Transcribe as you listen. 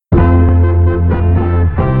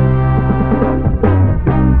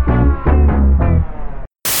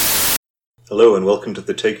Hello and welcome to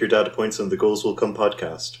the Take Your Data Points and the Goals Will Come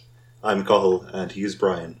podcast. I'm Cathal and he is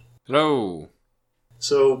Brian. Hello.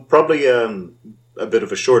 So probably a bit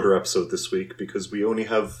of a shorter episode this week because we only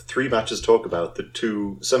have 3 matches to talk about, the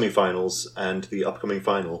 2 semi-finals and the upcoming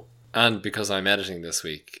final. And because I'm editing this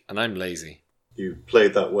week and I'm lazy. You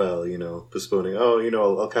played that well, postponing,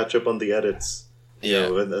 I'll catch up on the edits,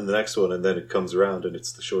 and the next one, and then it comes around and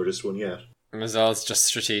it's the shortest one yet. It was all just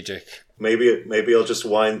strategic. Maybe I'll just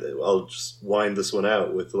wind this one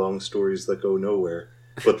out with long stories that go nowhere,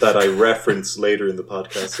 but that I reference later in the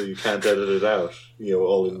podcast, so you can't edit it out,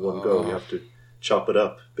 all in one go. You have to chop it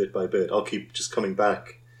up bit by bit. I'll keep just coming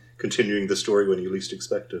back, continuing the story when you least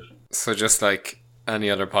expect it. So just like any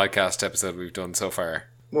other podcast episode we've done so far.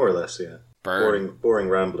 More or less, yeah. Burn. Boring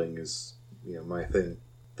rambling is, my thing.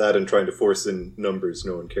 That and trying to force in numbers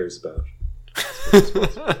no one cares about.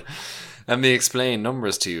 Let me explain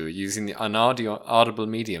numbers to you using an audible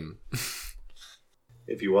medium.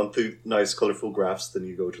 If you want the nice colourful graphs, then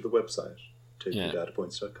you go to the website,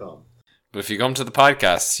 takeyourdatapoints.com. But if you come to the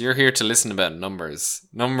podcast, you're here to listen about numbers.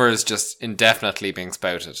 Numbers just indefinitely being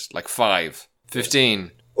spouted. Like 5,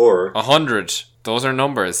 15, or 100. Those are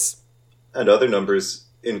numbers. And other numbers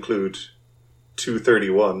include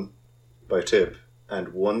 231 by Tip and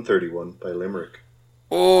 131 by Limerick.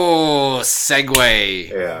 Oh, segue.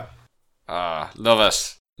 Yeah. Love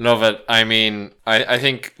it. Love it. I mean, I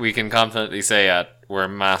think we can confidently say we're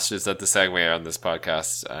masters at the segue on this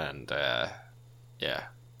podcast. And, yeah.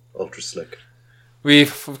 Ultra slick.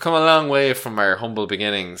 We've come a long way from our humble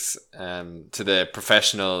beginnings to the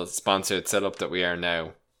professional sponsored setup that we are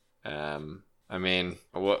now. I mean,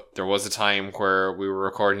 there was a time where we were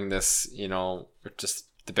recording this, with just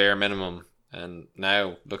the bare minimum. And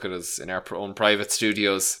now, look at us in our own private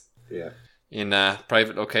studios. Yeah. In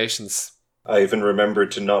private locations. I even remembered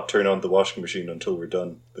to not turn on the washing machine until we're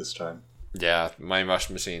done this time. Yeah, my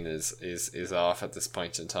washing machine is off at this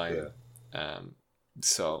point in time. Yeah.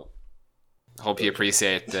 So, hope you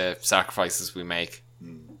appreciate the sacrifices we make.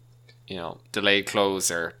 Delayed clothes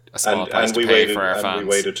are a small price to pay for our fans. And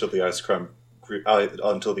we waited till the ice cream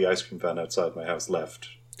van outside my house left,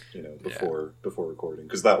 before recording,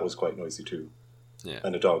 because that was quite noisy too. Yeah.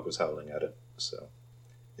 And a dog was howling at it, so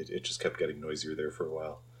it just kept getting noisier there for a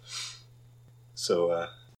while. So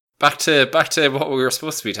back to what we were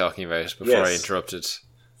supposed to be talking about before I interrupted.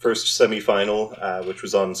 First semi-final, which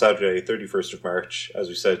was on Saturday, 31st of March, as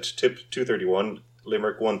we said, Tip 231,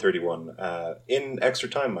 Limerick 131, in extra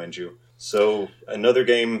time, mind you. So another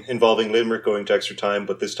game involving Limerick going to extra time,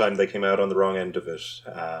 but this time they came out on the wrong end of it,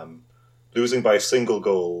 losing by a single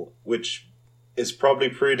goal, which is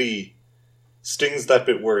probably stings that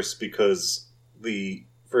bit worse because the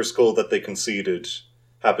first goal that they conceded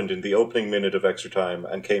happened in the opening minute of extra time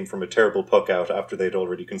and came from a terrible puck out after they'd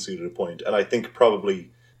already conceded a point. And I think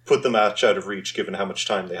probably put the match out of reach given how much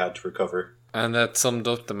time they had to recover. And that summed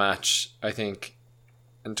up the match, I think,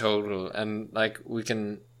 in total. And we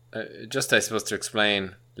can, I suppose to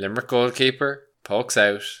explain, Limerick goalkeeper pokes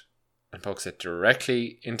out and pokes it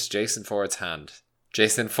directly into Jason Ford's hand.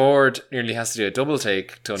 Jason Ford nearly has to do a double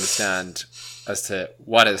take to understand as to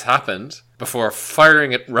what has happened before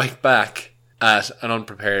firing it right back at an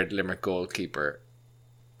unprepared Limerick goalkeeper.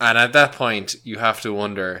 And at that point, you have to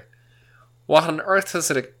wonder, what on earth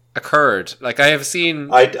has occurred? I have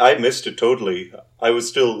seen... I missed it totally. I was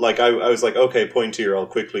still, I was like, okay, point here, I'll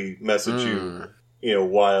quickly message you,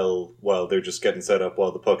 while they're just getting set up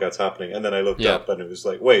while the puck out's happening. And then I looked up and it was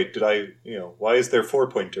like, wait, did I, why is there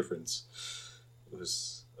 4-point difference? It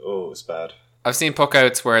was bad. I've seen puck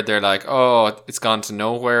outs where they're like, oh, it's gone to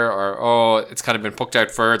nowhere, or oh, it's kind of been pucked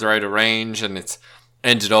out further out of range and it's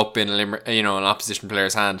ended up in an opposition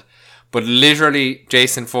player's hand. But literally,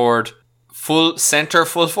 Jason Ford, full centre,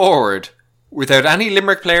 full forward, without any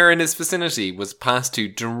Limerick player in his vicinity, was passed to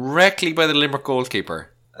directly by the Limerick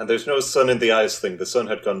goalkeeper. And there's no sun in the eyes thing. The sun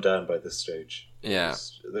had gone down by this stage. Yeah.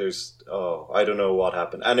 I don't know what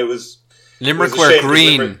happened. And it was... Limerick were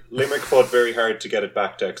green. Limerick fought very hard to get it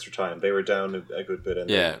back to extra time. They were down a good bit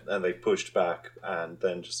and they pushed back, and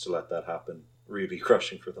then just to let that happen, really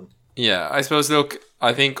crushing for them. Yeah, I suppose, look,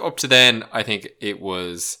 I think up to then, I think it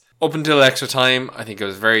was, up until extra time, I think it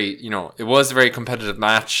was it was a very competitive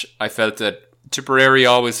match. I felt that Tipperary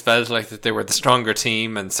always felt like that they were the stronger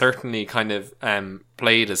team and certainly kind of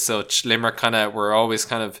played as such. Limerick were always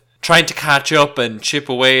trying to catch up and chip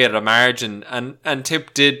away at a margin, and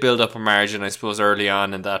Tip did build up a margin, I suppose, early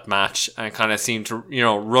on in that match, and kind of seemed to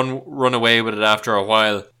run away with it after a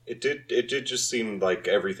while. It did just seem like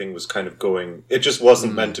everything was kind of going... It just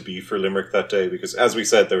wasn't meant to be for Limerick that day, because as we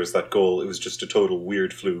said, there was that goal. It was just a total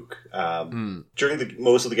weird fluke. During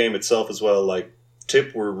most of the game itself as well, like,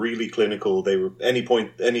 Tip were really clinical. They were...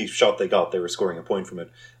 Any shot they got, they were scoring a point from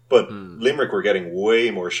it. But Limerick were getting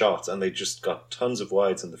way more shots, and they just got tons of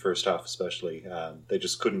wides in the first half especially. They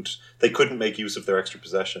just couldn't make use of their extra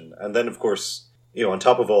possession. And then, of course... on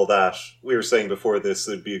top of all that, we were saying before this,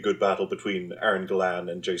 there'd be a good battle between Aaron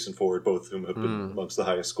Gillane and Jason Ford, both of whom have been amongst the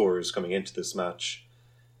highest scorers coming into this match.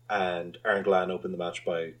 And Aaron Gillane opened the match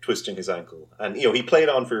by twisting his ankle. And, he played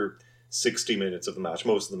on for 60 minutes of the match,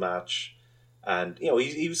 most of the match. And,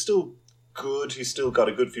 he was still good. He still got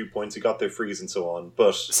a good few points. He got their frees and so on.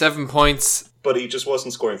 But 7 points. But he just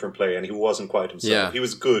wasn't scoring from play, and he wasn't quite himself. Yeah. He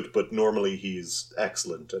was good, but normally he's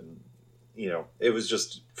excellent, and... it was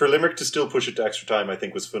just... For Limerick to still push it to extra time, I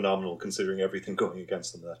think, was phenomenal, considering everything going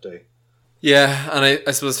against them that day. Yeah, and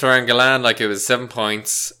I suppose for Aaron Gillane, it was 7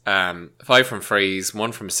 points, 5 from frees,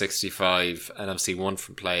 1 from 65, and obviously 1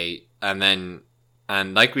 from play.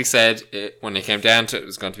 And like we said, when it came down to it, it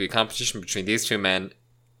was going to be a competition between these two men.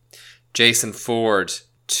 Jason Ford,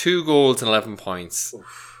 2 goals and 11 points,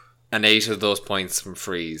 and 8 of those points from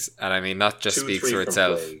frees. And I mean, that just speaks for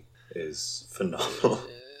itself. Play is phenomenal.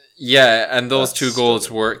 Yeah, and those 2 goals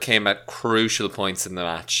came at crucial points in the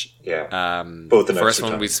match. Yeah, both in the first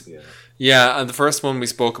extra one time. and the first one we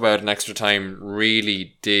spoke about in extra time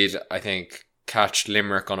really did, I think, catch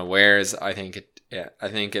Limerick unawares. I think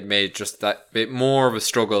it made just that bit more of a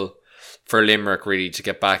struggle for Limerick really to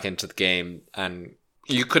get back into the game. And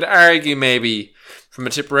you could argue maybe from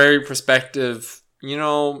a Tipperary perspective,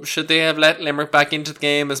 should they have let Limerick back into the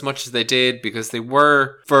game as much as they did, because they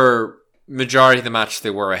were for majority of the match they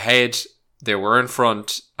were ahead, they were in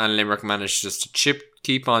front, and Limerick managed just to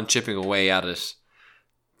keep on chipping away at it.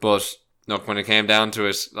 But look, when it came down to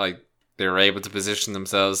it, they were able to position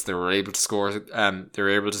themselves, they were able to score,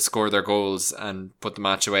 their goals and put the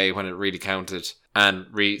match away when it really counted. And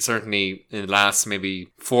certainly in the last maybe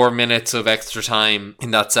 4 minutes of extra time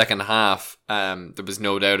in that second half, there was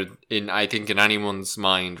no doubt in anyone's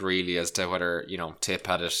mind really as to whether, Tip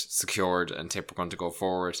had it secured and Tip were going to go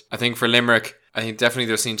forward. I think for Limerick, I think definitely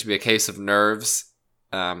there seemed to be a case of nerves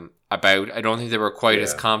I don't think they were quite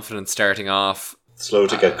as confident starting off. Slow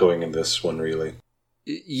to get going in this one, really.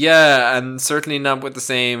 Yeah, and certainly not with the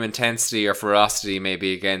same intensity or ferocity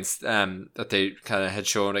maybe against that they kind of had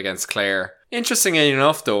shown against Clare. Interestingly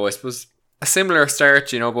enough, though, I suppose a similar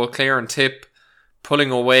start, both Clare and Tip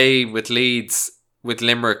pulling away with leads, with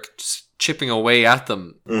Limerick just chipping away at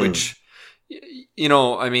them, which,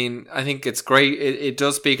 I think it's great. It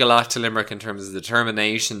does speak a lot to Limerick in terms of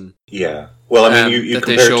determination. Yeah. Well,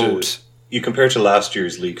 you compare to last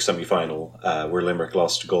year's league semi-final, where Limerick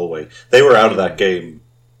lost to Galway. They were out of that game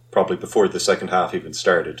probably before the second half even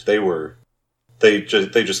started. They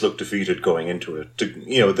just looked defeated going into it.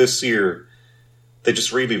 This year they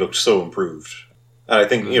just really looked so improved. And I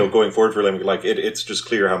think, going forward for Limerick, it's just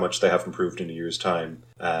clear how much they have improved in a year's time.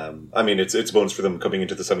 It's a bonus for them coming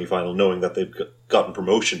into the semi-final, knowing that they've gotten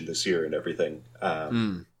promotion this year and everything.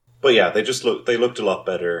 But yeah, they looked a lot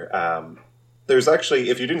better. There's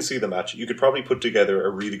actually, if you didn't see the match, you could probably put together a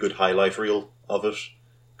really good highlight reel of it,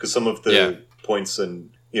 because some of the points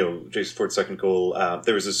and Jason Ford's second goal,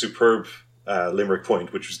 there was a superb Limerick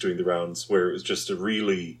point which was doing the rounds, where it was just a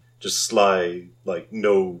really just sly,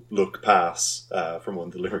 no look pass from one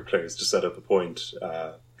of the Limerick players to set up a point,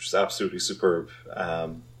 which is absolutely superb.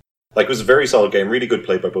 It was a very solid game, really good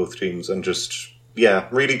play by both teams, and just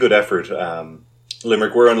really good effort.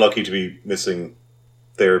 Limerick were unlucky to be missing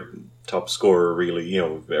their top scorer, really,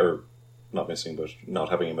 or not missing, but not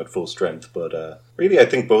having him at full strength. But really, I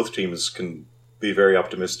think both teams can be very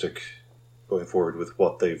optimistic going forward with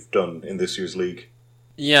what they've done in this year's league.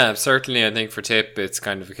 Yeah, certainly. I think for Tip, it's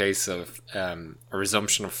kind of a case of a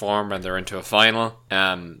resumption of form, and they're into a final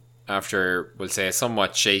after, we'll say, a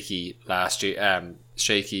somewhat shaky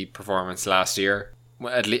performance last year.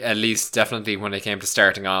 At least, definitely when it came to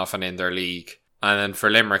starting off and in their league. And then for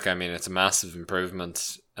Limerick, it's a massive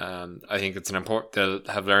improvement. I think they'll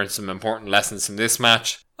have learned some important lessons from this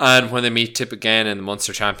match. And when they meet Tip again in the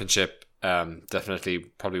Munster Championship, definitely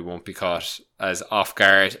probably won't be caught as off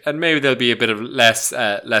guard, and maybe there'll be a bit of less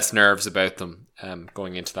nerves about them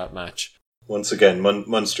going into that match. Once again,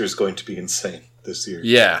 Munster's going to be insane this year.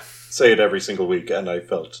 Yeah, say it every single week, and I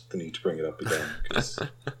felt the need to bring it up again because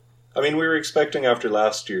we were expecting after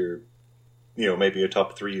last year, maybe a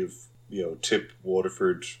top three of Tip,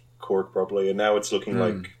 Waterford, Cork probably, and now it's looking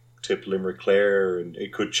like Tip, Limerick, Clare, and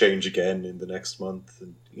it could change again in the next month.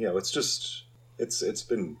 And it's It's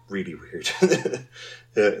been really weird.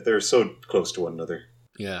 They're so close to one another.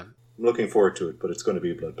 Yeah. I'm looking forward to it, but it's going to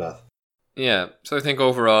be a bloodbath. Yeah, so I think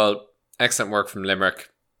overall, excellent work from Limerick.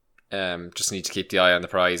 Just need to keep the eye on the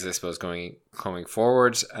prize, I suppose, coming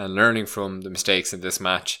forward and learning from the mistakes in this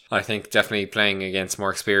match. I think definitely playing against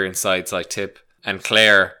more experienced sides like Tip and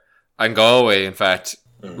Clare and Galway, in fact,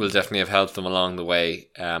 will definitely have helped them along the way.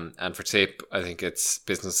 And for Tip, I think it's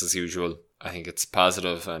business as usual. I think it's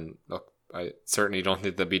positive, and look, I certainly don't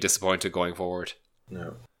think they'll be disappointed going forward.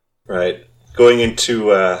 No. Right. Going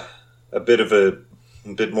into a bit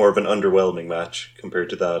more of an underwhelming match compared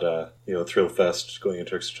to that, thrill fest going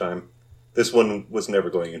into extra time. This one was never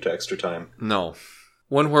going into extra time. No.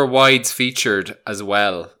 One where wides featured as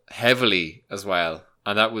well, heavily as well,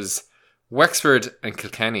 and that was Wexford and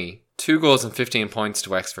Kilkenny. 2 goals and 15 points to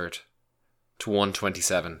Wexford to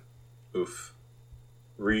 127. Oof.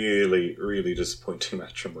 Really, really disappointing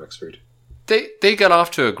match from Wexford. They got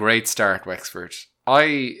off to a great start, Wexford.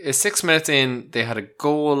 6 minutes in, they had a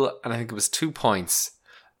goal, and I think it was 2 points.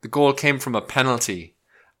 The goal came from a penalty,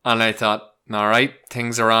 and I thought, all right,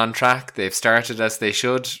 things are on track. They've started as they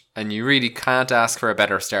should, and you really can't ask for a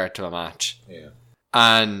better start to a match. Yeah.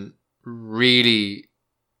 And really,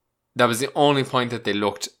 that was the only point that they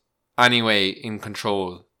looked anyway in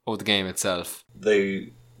control of the game itself.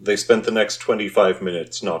 They spent the next 25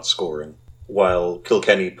 minutes not scoring, while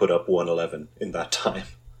Kilkenny put up 111 in that time.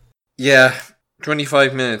 Yeah.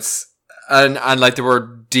 25 minutes, and like there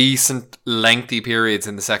were decent lengthy periods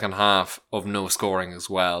in the second half of no scoring as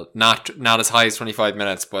well. Not as high as 25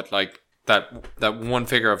 minutes, but like that one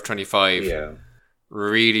figure of 25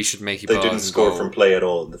 really should make you pause. They didn't score from play at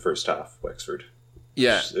all in the first half, Wexford.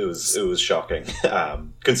 Yeah. It was shocking.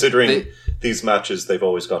 Considering these matches they've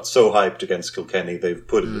always got so hyped against Kilkenny, they've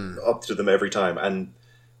put it up to them every time, and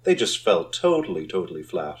they just fell totally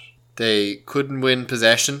flat. They couldn't win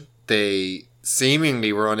possession. They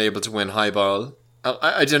seemingly were unable to win high ball.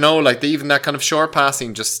 I don't know, like even that kind of short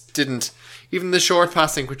passing just didn't. Even the short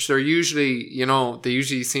passing, which they're usually, they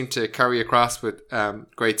usually seem to carry across with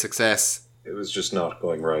great success. It was just not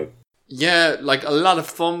going right. Yeah, like a lot of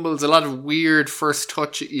fumbles, a lot of weird first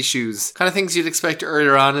touch issues, kind of things you'd expect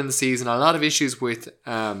earlier on in the season. A lot of issues with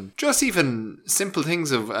just even simple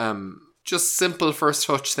things of just simple first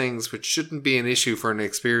touch things, which shouldn't be an issue for an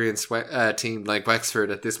experienced team like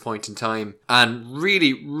Wexford at this point in time, and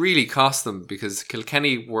really, really cost them, because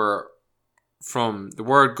Kilkenny were, from the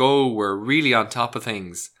word go, were really on top of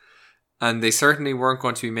things, and they certainly weren't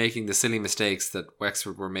going to be making the silly mistakes that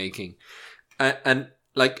Wexford were making. And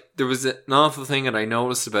like there was an awful thing that I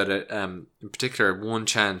noticed about it, in particular one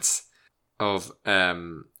chance of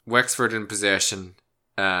Wexford in possession,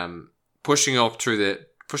 pushing up through the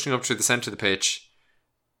centre of the pitch,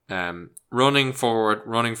 running forward,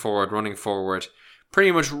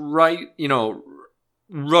 pretty much right,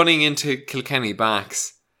 running into Kilkenny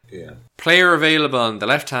backs. Yeah. Player available on the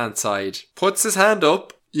left-hand side, puts his hand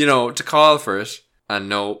up, to call for it, and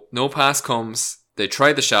no pass comes. They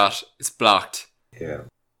try the shot, it's blocked. Yeah.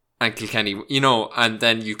 And Kilkenny, and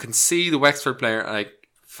then you can see the Wexford player, I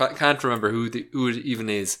can't remember who it even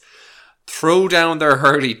is, throw down their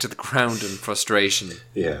hurley to the ground in frustration.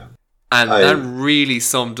 Yeah. And that really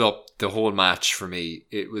summed up the whole match for me.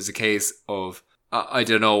 It was a case of, I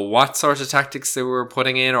don't know what sort of tactics they were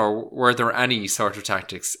putting in, or were there any sort of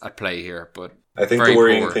tactics at play here, but I think the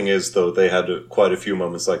worrying thing is, though, they had quite a few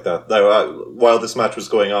moments like that. Now, while this match was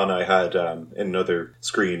going on, I had, in another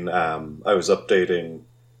screen, I was updating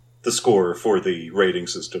the score for the rating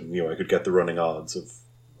system. I could get the running odds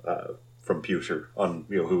of from Pewter on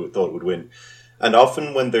who it thought would win, and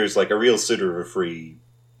often when there's like a real sitter of a free,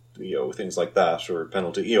 things like that, or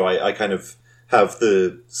penalty, I kind of have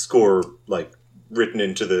the score like written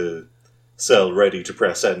into the cell ready to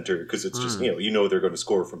press enter, because it's just they're going to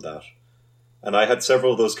score from that. And I had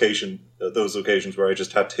several of those occasions where I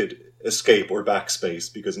just had to hit escape or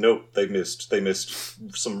backspace, because they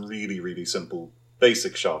missed some really, really simple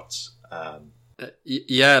basic shots.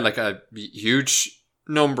 Like a huge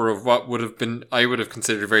number of what I would have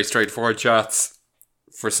considered very straightforward shots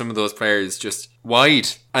for some of those players, just wide,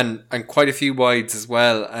 and quite a few wides as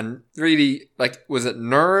well. And really, like, was it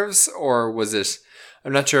nerves, or was it,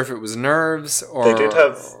 I'm not sure if it was nerves, or they did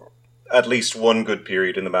have at least one good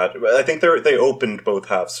period in the match. I think they opened both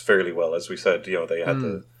halves fairly well, as we said. They had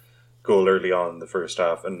the goal early on in the first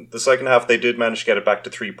half, and the second half they did manage to get it back to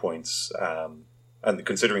 3 points, and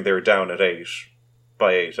considering they were down at 8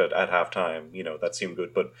 at half time, that seemed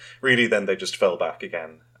good. But really, then they just fell back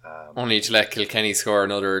again. Only to let Kilkenny score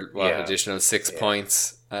another additional 6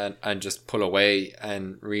 points and just pull away.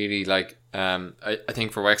 And really, like, I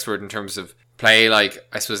think for Wexford, in terms of play, like,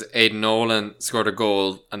 I suppose Aidan Nolan scored a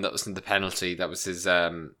goal, and that wasn't the penalty. That was his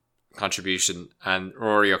contribution. And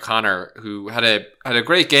Rory O'Connor, who had a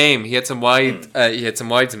great game. He had some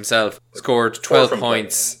wides himself. Scored 12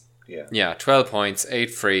 points. Yeah, 12 points,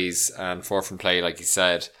 8 frees, and 4 from play, like you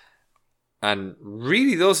said. And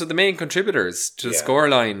really, those are the main contributors to the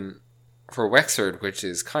scoreline for Wexford, which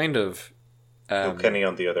is kind of... Kilkenny,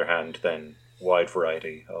 on the other hand, then wide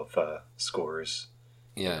variety of scores.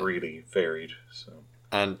 Yeah. Really varied. So.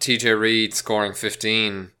 And TJ Reid scoring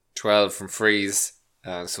 15, 12 from frees,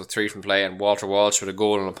 so 3 from play, and Walter Walsh with a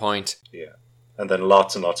goal and a point. Yeah. And then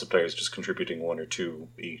lots and lots of players just contributing 1 or 2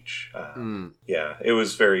 each. Yeah, it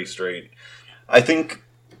was very strange. I think,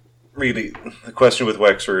 really, the question with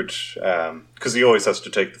Wexford, because he always has to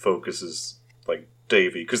take the focus, is like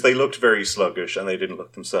Davy, because they looked very sluggish and they didn't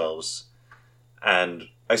look themselves. And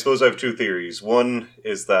I suppose I have 2 theories. One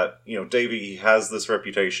is that, Davy has this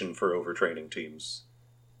reputation for overtraining teams.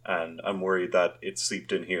 And I'm worried that it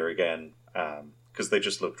seeped in here again, because they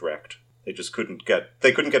just looked wrecked. They just couldn't get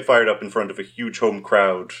fired up in front of a huge home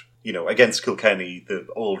crowd, against Kilkenny, the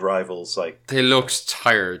old rivals. Like, they looked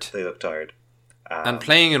tired. They looked tired. And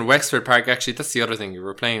playing in Wexford Park, actually, that's the other thing. You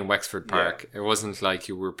were playing in Wexford Park. Yeah. It wasn't like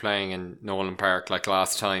you were playing in Nolan Park like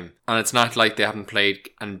last time. And it's not like they haven't played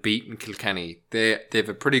and beaten Kilkenny. They have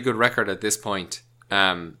a pretty good record at this point.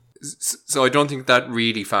 So I don't think that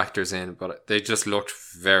really factors in, but they just looked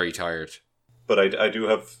very tired. But I do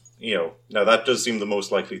have, now that does seem the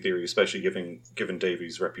most likely theory, especially given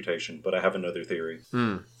Davies' reputation. But I have another theory.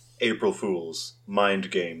 April Fools,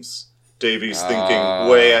 mind games. Davies thinking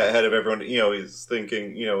way ahead of everyone. He's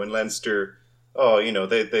thinking, in Leinster,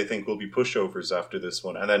 they think we'll be pushovers after this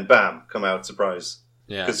one. And then, bam, come out, surprise.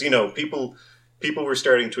 Yeah. Because, people were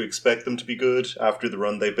starting to expect them to be good after the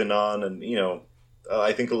run they've been on. And,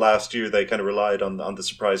 I think last year they kind of relied on the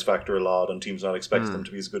surprise factor a lot, on teams not expecting them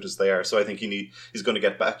to be as good as they are. So I think he's going to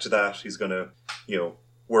get back to that. He's going to,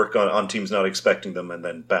 work on teams not expecting them. And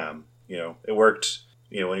then, bam, it worked.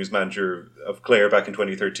 When he was manager of Clare back in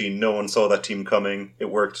 2013, no one saw that team coming. It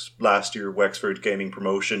worked last year, Wexford gaining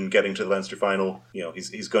promotion, getting to the Leinster final.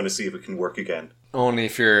 He's going to see if it can work again. Only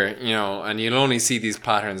if you're, and you'll only see these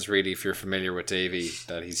patterns really if you're familiar with Davy,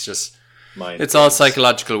 that he's just... It's all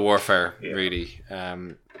psychological warfare, really.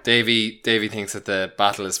 Davy thinks that the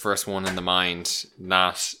battle is first won in the mind,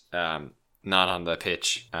 not on the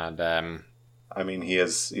pitch. And he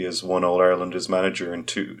has 1 All-Ireland as manager and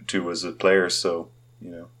two as a player, so...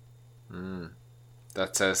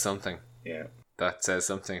 That says something. Yeah. That says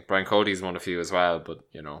something. Brian Cody's won a few as well, but,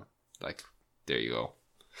 there you go.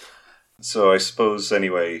 So I suppose,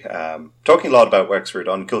 anyway, talking a lot about Wexford,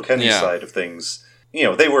 on Kilkenny's side of things,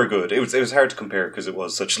 they were good. It was hard to compare because it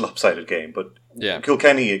was such a lopsided game, but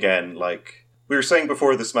Kilkenny, again, like, we were saying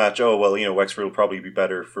before this match, Wexford will probably be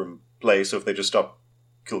better from play, so if they just stop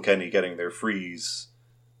Kilkenny getting their frees...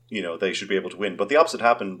 they should be able to win. But the opposite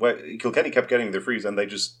happened. Kilkenny kept getting their frees and they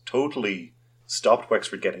just totally stopped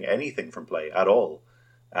Wexford getting anything from play at all.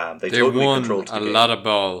 They totally won controlled the game. Lot of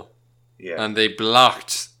ball. Yeah. And they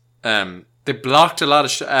blocked a lot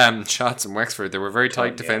of shots in Wexford. They were very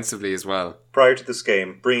tight defensively as well. Prior to this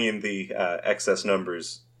game, bringing in the excess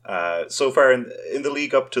numbers, so far in the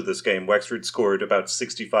league up to this game, Wexford scored about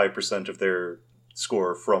 65% of their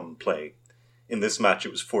score from play. In this match,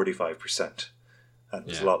 it was 45%. And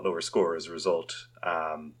it was a lot lower score as a result.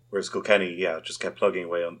 Whereas Kilkenny, just kept plugging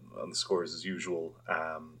away on the scores as usual.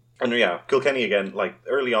 Kilkenny, again, like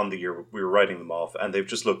early on the year, we were writing them off, and they've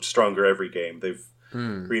just looked stronger every game. They've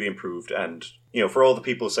really improved. And, for all the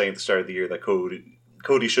people saying at the start of the year that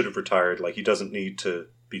Cody should have retired, like, he doesn't need to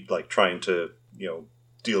be, like, trying to,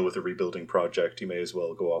 deal with a rebuilding project. He may as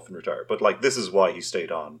well go off and retire. But, like, this is why he stayed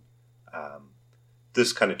on.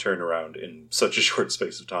 This kind of turnaround in such a short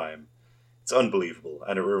space of time. It's unbelievable,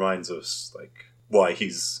 and it reminds us like why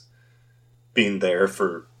he's been there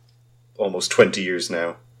for almost 20 years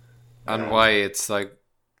now. And why it's like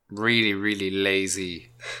really, really lazy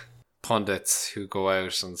pundits who go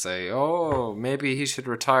out and say, oh, maybe he should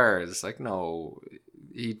retire. It's like, no,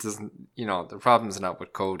 he doesn't, the problem's not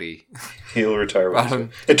with Cody. He'll retire.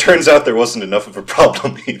 It turns out there wasn't enough of a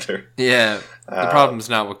problem either. Yeah, the problem's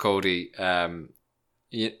not with Cody.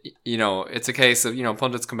 It's a case of,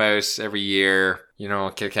 pundits come out every year,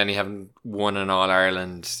 Kilkenny haven't won an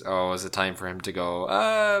All-Ireland. Oh, is it time for him to go?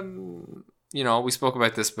 We spoke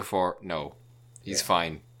about this before. No, he's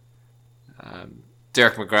fine.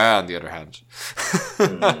 Derek McGrath, on the other hand.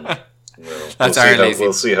 That's our lazy.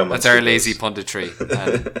 We'll see how much. That's our lazy punditry,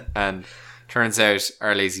 and turns out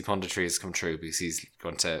our lazy punditry has come true because he's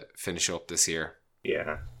going to finish up this year.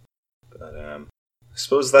 Yeah, but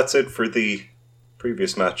suppose that's it for the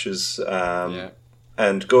previous matches.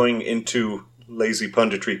 And going into lazy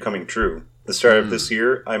punditry coming true. The start of this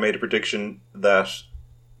year, I made a prediction that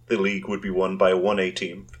the league would be won by a 1A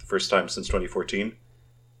team for the first time since 2014.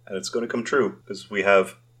 And it's going to come true, because we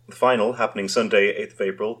have the final happening Sunday, 8th of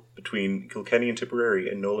April, between Kilkenny and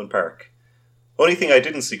Tipperary in Nolan Park. Only thing I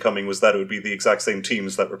didn't see coming was that it would be the exact same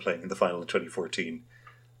teams that were playing in the final in 2014.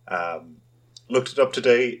 Looked it up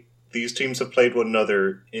today. These teams have played one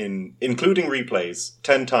another, including replays,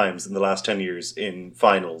 10 times in the last 10 years in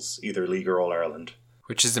finals, either League or All-Ireland.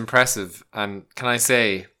 Which is impressive. And can I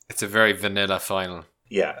say, it's a very vanilla final.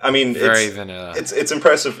 Yeah, I mean, very vanilla. It's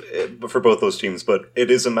impressive for both those teams, but it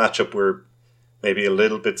is a matchup we're maybe a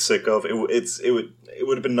little bit sick of. It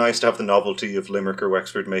would have been nice to have the novelty of Limerick or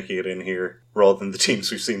Wexford making it in here, rather than the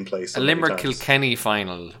teams we've seen play so a many Limerick times. Kilkenny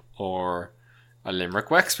final, or a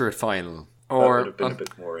Limerick Wexford final. That Or would have been a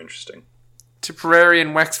bit more interesting. Tipperary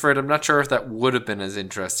and Wexford, I'm not sure if that would have been as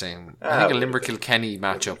interesting. I think a would Limerick have been. Kilkenny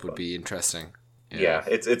matchup would be interesting. Yeah,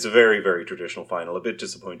 it's a very, very traditional final. A bit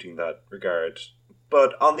disappointing in that regard.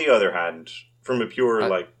 But on the other hand, from a pure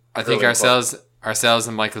I think ourselves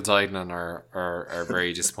and Michael Dydnan are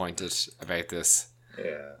very disappointed about this.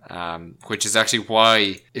 Yeah. Which is actually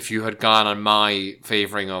why, if you had gone on my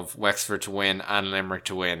favouring of Wexford to win and Limerick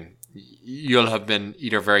to win, you'll have been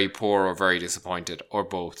either very poor or very disappointed, or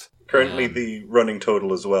both. Currently, the running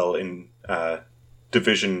total as well in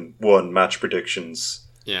Division 1 match predictions.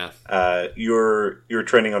 Yeah. You're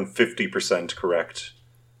trending on 50% correct.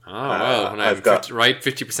 Oh, well, when I've got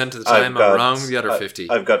 50% of the time, I'm wrong the other 50.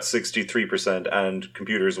 I've got 63%, and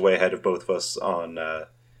computer's way ahead of both of us on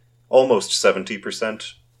almost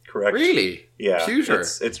 70% correct. Really? Yeah. Computer.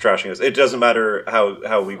 It's trashing us. It doesn't matter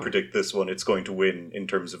how we predict this one, it's going to win in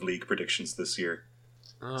terms of league predictions this year.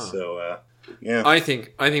 Oh. So, yeah. I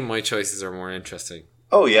think my choices are more interesting.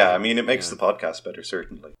 Oh, yeah. I mean, it makes the podcast better,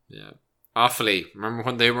 certainly. Yeah. Awfully. Remember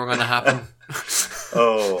when they were going to happen?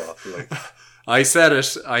 Oh, awfully. I said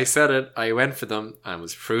it. I went for them and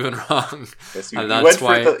was proven wrong. Yes, and that's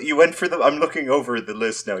why you went for them. I'm looking over the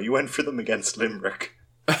list now. You went for them against Limerick.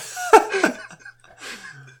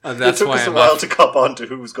 And that's it took why us a while to cop on to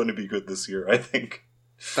who was going to be good this year, I think.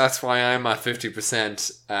 That's why I'm at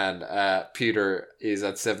 50% and Peter is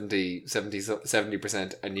at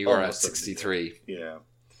 70%, and you are at 63%. Yeah.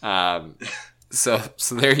 So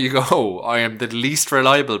there you go. I am the least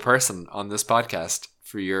reliable person on this podcast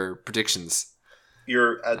for your predictions.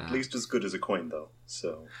 You're at least as good as a coin, though.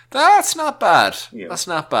 So that's not bad. Yeah. That's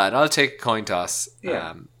not bad. I'll take a coin toss.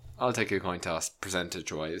 Yeah. I'll take a coin toss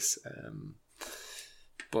percentage-wise.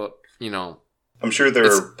 But, I'm sure there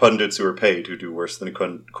are pundits who are paid who do worse than a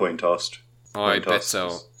coin tossed. Oh, I bet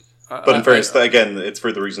so. But in fairness, again, it's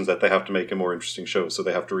for the reasons that they have to make a more interesting show, so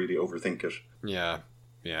they have to really overthink it. Yeah.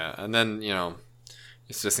 And then,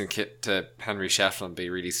 it's just to Henry Shefflin be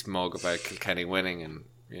really smug about Kilkenny winning, and,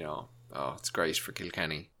 it's great for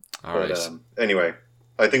Kilkenny. All right. Anyway,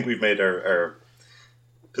 I think we've made our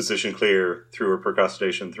position clear through our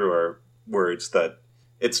procrastination, through our words, that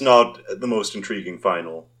it's not the most intriguing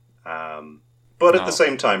final. But at the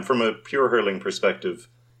same time, from a pure hurling perspective,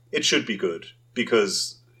 it should be good.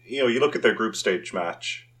 Because, you look at their group stage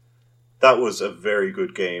match, that was a very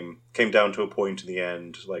good game. Came down to a point in the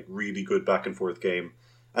end, really good back and forth game.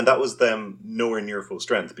 And that was them nowhere near full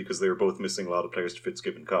strength, because they were both missing a lot of players to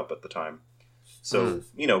Fitzgibbon Cup at the time. So,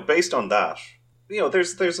 based on that,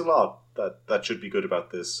 there's a lot that should be good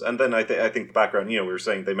about this. And then I think the background, we were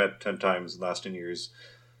saying they met 10 times in the last 10 years.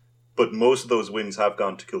 But most of those wins have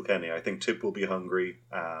gone to Kilkenny. I think Tip will be hungry.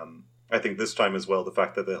 I think this time as well, the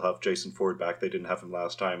fact that they'll have Jason Ford back, they didn't have him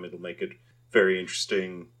last time, it'll make it very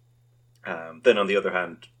interesting. Then on the other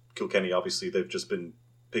hand, Kilkenny, obviously, they've just been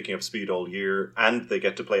picking up speed all year, and they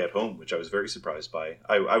get to play at home, which I was very surprised by.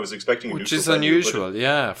 I was expecting a neutral venue. Which is unusual,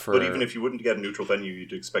 But even if you wouldn't get a neutral venue,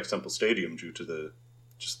 you'd expect Semple Stadium due to the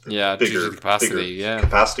bigger, due to the capacity,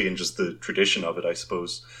 capacity and just the tradition of it, I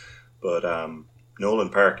suppose. But Nolan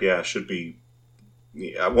Park, should be...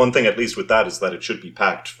 one thing at least with that is that it should be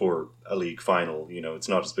packed for a league final. It's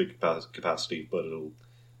not as big capacity, but it'll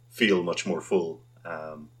feel much more full.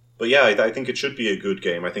 But yeah, I think it should be a good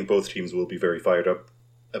game. I think both teams will be very fired up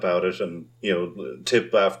about it. And,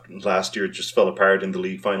 Tip after last year just fell apart in the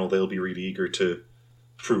league final. They'll be really eager to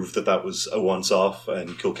prove that was a once-off.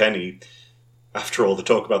 And Kilkenny, after all the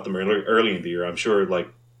talk about them early in the year, I'm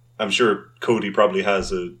sure Cody probably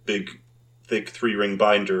has a big, thick 3-ring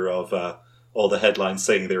binder of all the headlines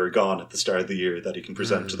saying they were gone at the start of the year that he can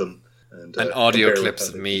present to them. And audio clips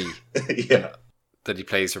of me. Yeah. That he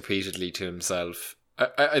plays repeatedly to himself.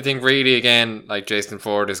 I think really again, like Jason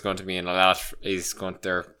Ford is going to be in a lot.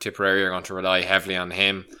 Their Tipperary are going to rely heavily on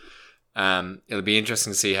him. It'll be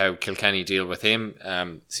interesting to see how Kilkenny deal with him.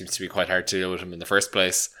 Seems to be quite hard to deal with him in the first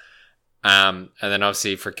place. And then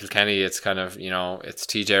obviously for Kilkenny, it's kind of, it's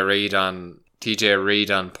TJ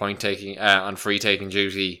Reid on point taking, on free taking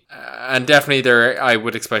duty. And definitely I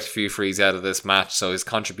would expect a few frees out of this match, so his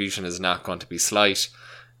contribution is not going to be slight.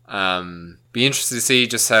 Be interested to see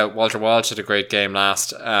just how Walter Walsh had a great game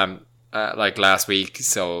last week,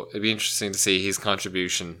 so it'd be interesting to see his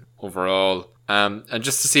contribution overall. And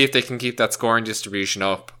just to see if they can keep that scoring distribution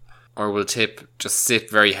up, or will Tip just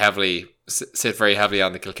sit very heavily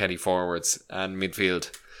on the Kilkenny forwards and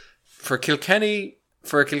midfield. For Kilkenny,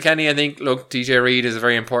 I think, look, DJ Reid is a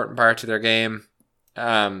very important part to their game.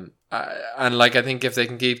 And I think if they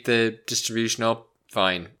can keep the distribution up,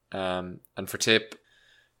 fine. And for Tip,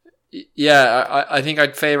 yeah, I think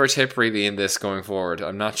I'd favour Tip really in this going forward.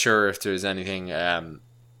 I'm not sure if there's anything. I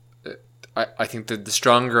think that the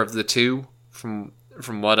stronger of the two from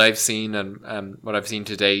what I've seen and what I've seen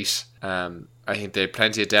to date. I think they have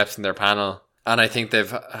plenty of depth in their panel, and I think they've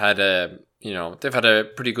had a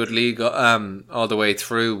pretty good league all the way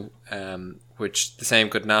through, which the same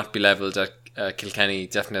could not be levelled at Kilkenny,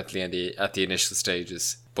 definitely at the initial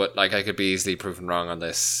stages. But I could be easily proven wrong on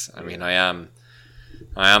this. I mean, I am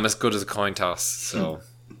as good as a coin toss. So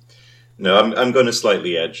no, I'm going to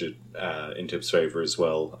slightly edge it in Tip's favour as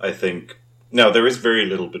well. I think there is very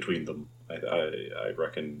little between them. I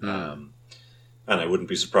reckon, and I wouldn't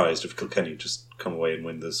be surprised if Kilkenny just come away and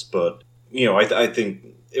win this. But I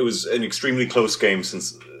think it was an extremely close game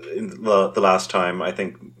since in the last time. I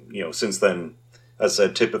think since then, as I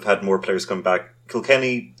said, Tip have had more players come back.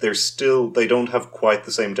 Kilkenny, they don't have quite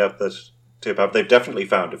the same depth that Tip have. They've definitely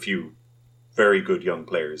found a few very good young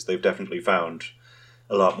players. They've definitely found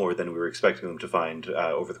a lot more than we were expecting them to find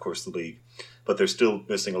over the course of the league. But they're still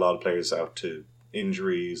missing a lot of players out to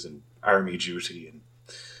injuries and army duty and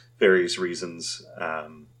various reasons.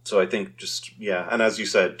 So I think and as you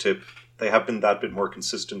said, Tip, they have been that bit more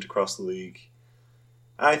consistent across the league.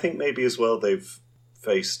 I think maybe as well they've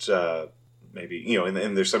faced in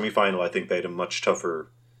their semi-final, I think they had a much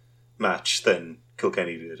tougher match than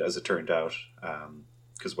Kilkenny did, as it turned out,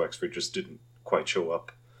 because Wexford just didn't quite show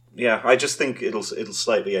up. Yeah, I just think it'll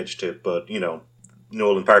slightly edge Tip, but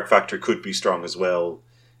Nolan Park factor could be strong as well.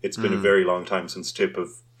 It's been a very long time since Tip have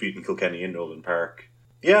beaten Kilkenny in Nolan Park.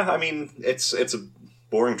 Yeah, I mean, it's a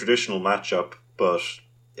boring traditional matchup, but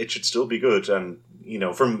it should still be good. And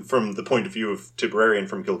from the point of view of Tipperary and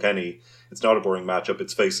from Kilkenny, it's not a boring matchup.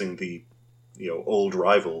 It's facing the old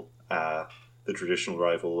rival, the traditional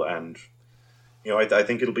rival, and I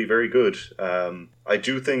think it'll be very good. I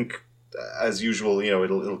do think, as usual,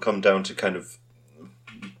 it'll come down to kind of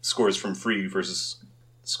scores from free versus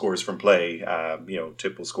scores from play.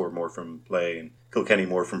 Tip will score more from play and Kilkenny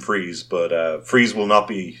more from frees, but frees will not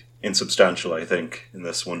be insubstantial, I think, in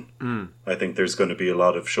this one. I think there's going to be a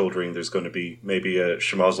lot of shouldering. There's going to be maybe a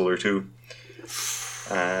schmozzle or two.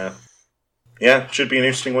 Should be an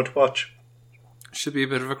interesting one to watch. Should be a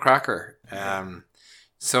bit of a cracker.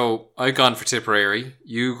 So I've gone for Tipperary.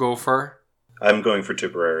 You go for? I'm going for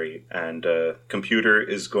Tipperary, and Computer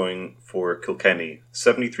is going for Kilkenny.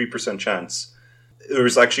 73% chance. There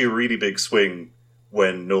was actually a really big swing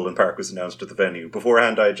when Nolan Park was announced at the venue.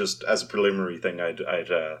 Beforehand, I just, as a preliminary thing, I'd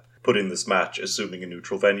put in this match assuming a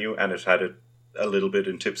neutral venue, and it had it a little bit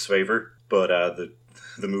in Tip's favour. But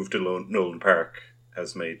the move to Nolan Park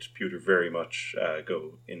has made Pewter very much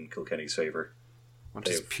go in Kilkenny's favour. What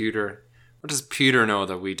does Pewter know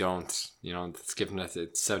that we don't? It's given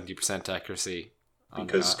it 70% accuracy.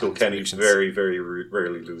 Because Kilkenny very, very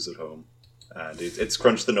rarely lose at home. And it's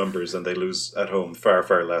crunched the numbers, and they lose at home far,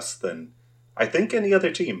 far less than, I think, any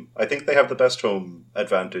other team. I think they have the best home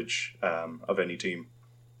advantage of any team.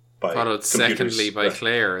 Followed secondly by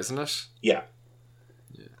Clare, isn't it? Yeah.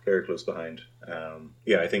 Clare close behind.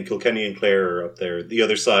 I think Kilkenny and Clare are up there. The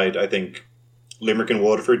other side, I think Limerick and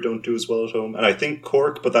Waterford don't do as well at home. And I think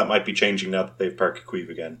Cork, but that might be changing now that they've Páirc Uí Chaoimh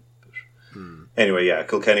again. Anyway,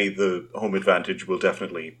 Kilkenny, the home advantage will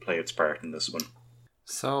definitely play its part in this one.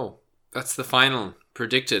 So, that's the final.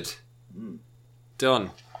 Predicted.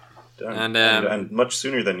 Done. And much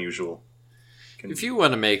sooner than usual. If you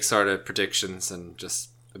want to make sort of predictions and just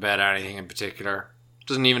about anything in particular, it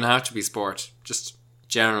doesn't even have to be sport, just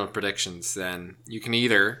general predictions, then you can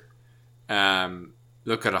either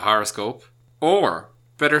look at a horoscope, or,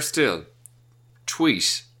 better still,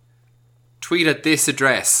 tweet at this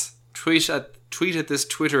address. Tweet at this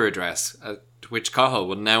Twitter address, which Cathal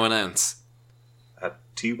will now announce. At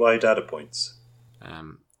TY Data Points.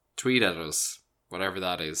 Tweet at us whatever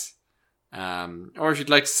that is. Or if you'd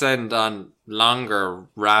like to send on longer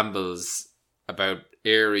rambles about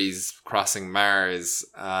Ares crossing Mars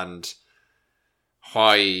and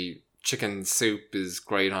why chicken soup is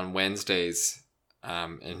great on Wednesdays,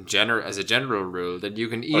 as a general rule, then you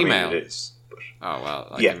can email. I mean, it is. But oh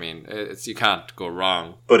well, yeah. I mean, it's you can't go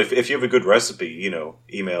wrong. But if you have a good recipe,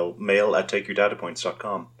 email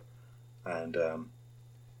mail@takeyourdatapoints.com, and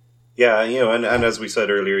and as we said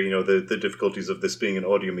earlier, the difficulties of this being an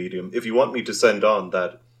audio medium. If you want me to send on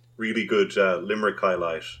that really good limerick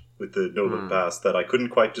highlight with the no look pass that I couldn't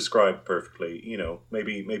quite describe perfectly,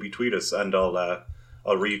 maybe tweet us and I'll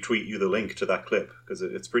retweet you the link to that clip because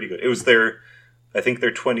it's pretty good. It was their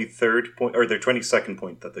 23rd point or their 22nd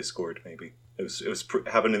point that they scored. Maybe it was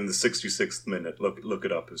happened in the 66th minute. Look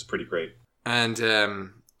it up. It was pretty great. And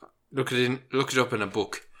look it up in a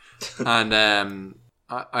book. And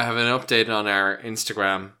I have an update on our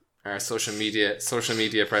Instagram, our social media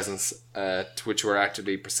presence, to which we're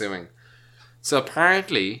actively pursuing. So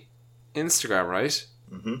apparently, Instagram, right?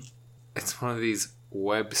 Mm-hmm. It's one of these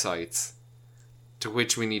websites to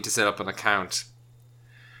which we need to set up an account.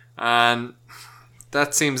 And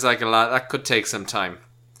that seems like a lot. That could take some time.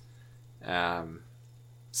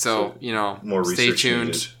 So more stay tuned.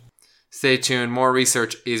 Needed. Stay tuned. More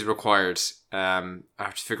research is required. I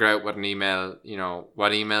have to figure out what email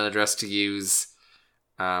address to use.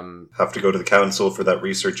 Have to go to the council for that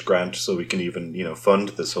research grant so we can even, fund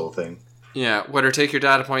this whole thing. Yeah, whether Take Your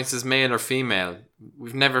Data Points is male or female.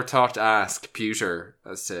 We've never thought to ask Pewter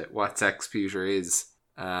as to what sex Pewter is.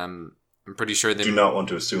 I'm pretty sure they do not want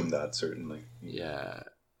to assume that, certainly. Yeah.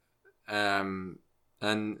 And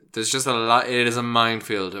there's just a lot. It is a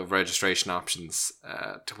minefield of registration options,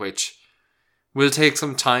 to which will take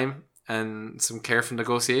some time and some careful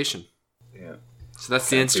negotiation. Yeah. So that's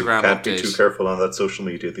the Instagram Can't update. be too careful on that social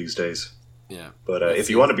media these days. Yeah. But if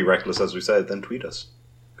you want to be reckless, as we said, then tweet us.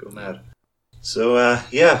 Go mad. So,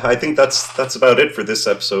 I think that's about it for this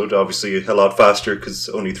episode. Obviously, a lot faster because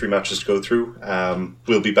only 3 matches to go through.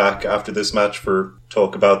 We'll be back after this match for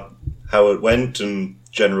talk about how it went and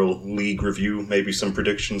general league review, maybe some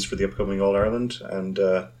predictions for the upcoming All-Ireland. And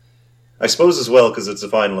I suppose as well, because it's a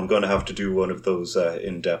final, I'm going to have to do one of those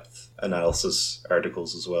in-depth analysis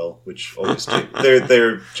articles as well, which always take...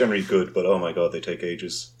 They're generally good, but oh my god, they take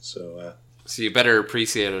ages. So you better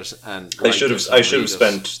appreciate it. And I should have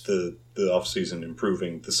spent the off season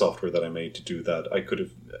improving the software that I made to do that. I could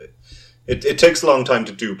have. It takes a long time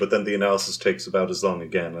to do, but then the analysis takes about as long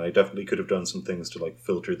again. And I definitely could have done some things to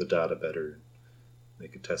filter the data better,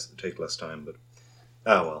 make it take less time. But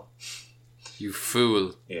well, you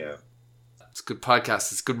fool! Yeah, it's a good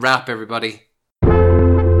podcast. It's a good rap, everybody.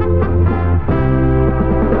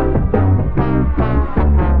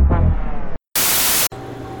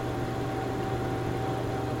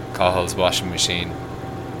 Cahill's washing machine.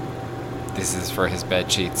 This is for his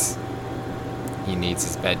bed sheets. He needs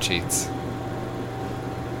his bed sheets.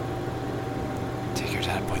 Take Your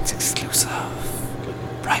Data Points exclusive.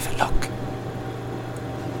 Private look.